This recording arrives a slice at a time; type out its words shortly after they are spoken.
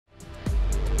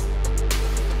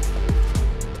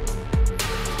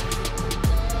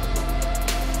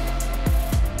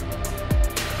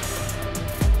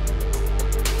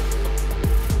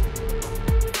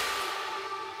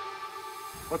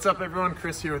What's up everyone,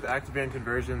 Chris here with Active Van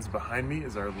Conversions. Behind me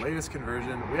is our latest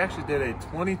conversion. We actually did a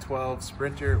 2012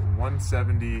 Sprinter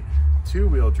 170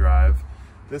 two-wheel drive.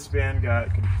 This van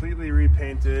got completely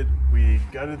repainted. We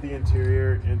gutted the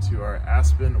interior into our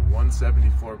Aspen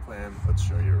 170 floor plan. Let's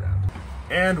show you around.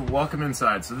 And welcome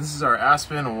inside. So this is our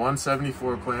Aspen 170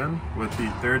 floor plan with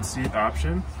the third seat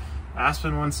option.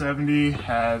 Aspen 170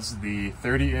 has the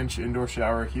 30-inch indoor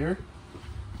shower here,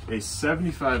 a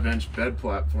 75-inch bed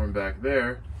platform back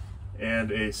there,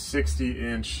 and a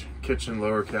 60-inch kitchen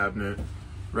lower cabinet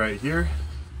right here.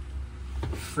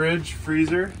 Fridge,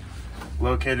 freezer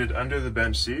located under the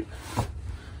bench seat.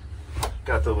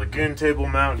 Got the lagoon table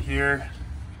mount here,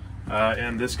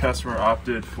 and this customer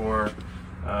opted for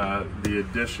the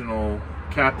additional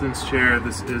captain's chair.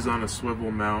 This is on a swivel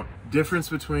mount. Difference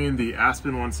between the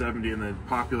Aspen 170 and the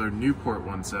popular Newport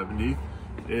 170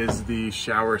 is the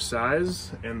shower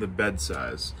size and the bed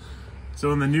size.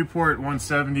 So in the Newport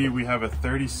 170, we have a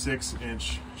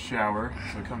 36-inch shower,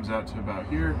 so it comes out to about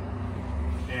here,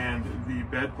 and the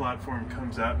bed platform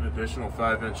comes out an additional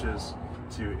 5 inches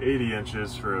to 80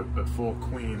 inches for a full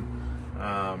queen.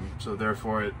 So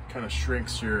therefore it kind of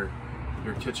shrinks your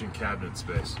kitchen cabinet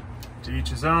space. To each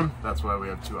his own, that's why we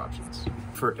have two options.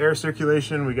 For air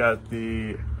circulation, we got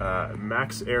the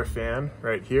Max Air fan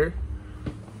right here,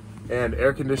 and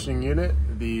air conditioning unit,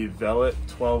 the Velvet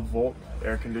 12-volt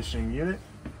air conditioning unit.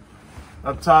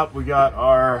 Up top, we got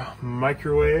our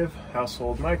microwave,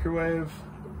 household microwave,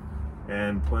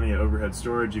 and plenty of overhead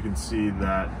storage. You can see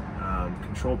that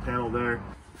control panel there.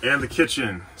 And the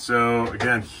kitchen. So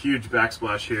again, huge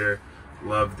backsplash here.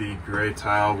 Love the gray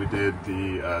tile. We did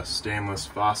the stainless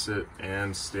faucet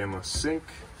and stainless sink.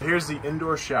 Here's the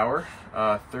indoor shower,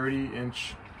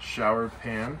 30-inch shower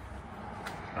pan.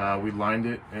 We lined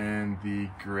it in the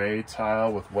gray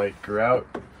tile with white grout.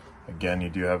 Again, you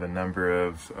do have a number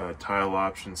of tile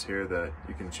options here that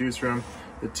you can choose from.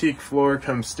 The teak floor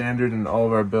comes standard in all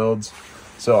of our builds.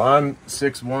 So I'm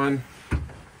 6'1",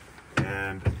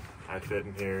 and I fit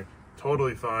in here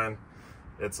totally fine.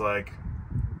 It's like,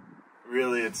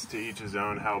 really, it's to each his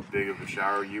own how big of a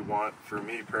shower you want. For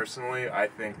me personally, I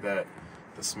think that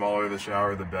the smaller the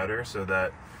shower, the better, so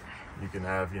that you can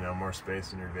have, more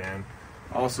space in your van.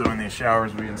 Also in these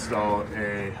showers, we install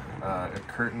a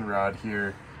curtain rod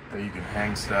here that you can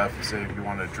hang stuff. Say if you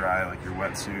want to dry like your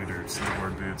wetsuit or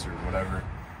snowboard boots or whatever,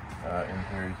 in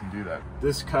here you can do that.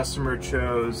 This customer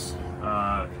chose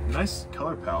a nice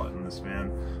color palette in this van.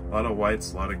 A lot of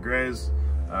whites, a lot of grays.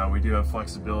 We do have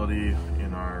flexibility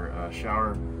in our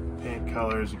shower paint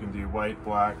colors. You can do white,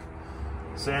 black,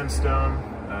 sandstone.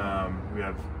 We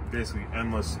have basically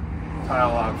endless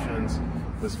tile options.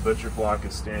 This butcher block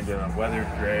is stained in a weathered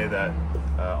gray that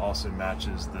also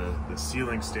matches the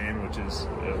ceiling stain, which is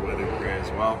weathered gray as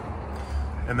well.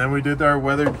 And then we did our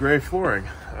weathered gray flooring.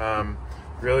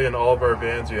 Really, in all of our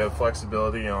vans, you have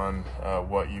flexibility on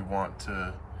what you want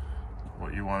to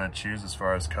choose as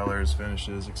far as colors,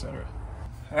 finishes, etc.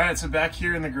 All right, so back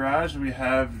here in the garage, we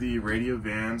have the Radio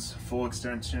Vans full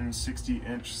extension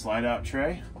 60-inch slide-out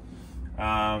tray.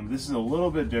 This is a little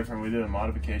bit different. We did a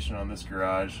modification on this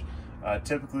garage.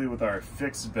 Typically with our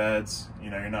fixed beds,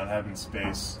 you're not having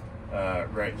space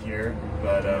right here,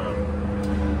 but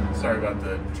sorry about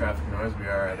the traffic noise. We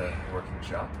are at a working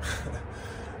shop.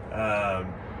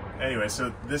 Anyway,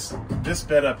 so this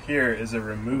bed up here is a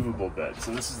removable bed.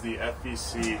 So this is the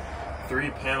FVC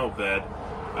 3-panel bed.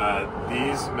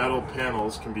 These metal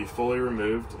panels can be fully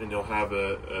removed, and you'll have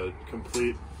a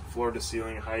complete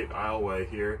floor-to-ceiling height aisleway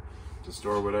here to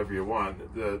store whatever you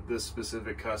want. This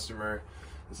specific customer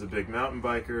is a big mountain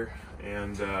biker,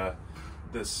 and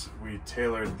we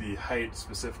tailored the height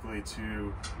specifically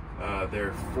to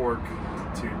their fork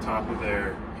to top of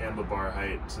their handlebar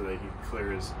height, so that he can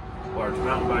clear his large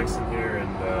mountain bikes in here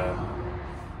and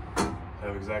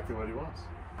have exactly what he wants.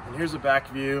 And here's a back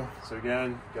view. So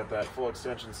again, got that full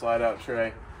extension slide out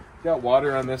tray. Got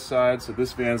water on this side, so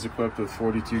this van's equipped with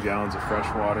 42 gallons of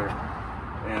fresh water,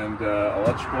 and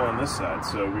electrical on this side.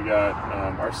 So we got,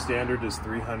 our standard is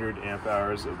 300 amp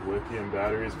hours of lithium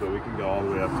batteries, but we can go all the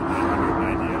way up to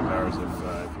 990 amp hours if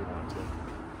you want to.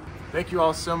 Thank you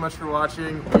all so much for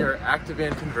watching. We are Active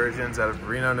Van Conversions out of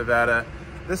Reno, Nevada.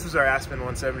 This is our Aspen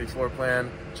 170 floor plan.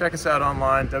 Check us out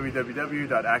online,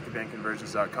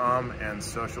 www.activevanconversions.com, and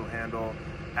social handle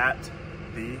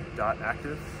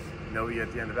 @the.active. No E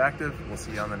at the end of active. We'll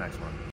see you on the next one.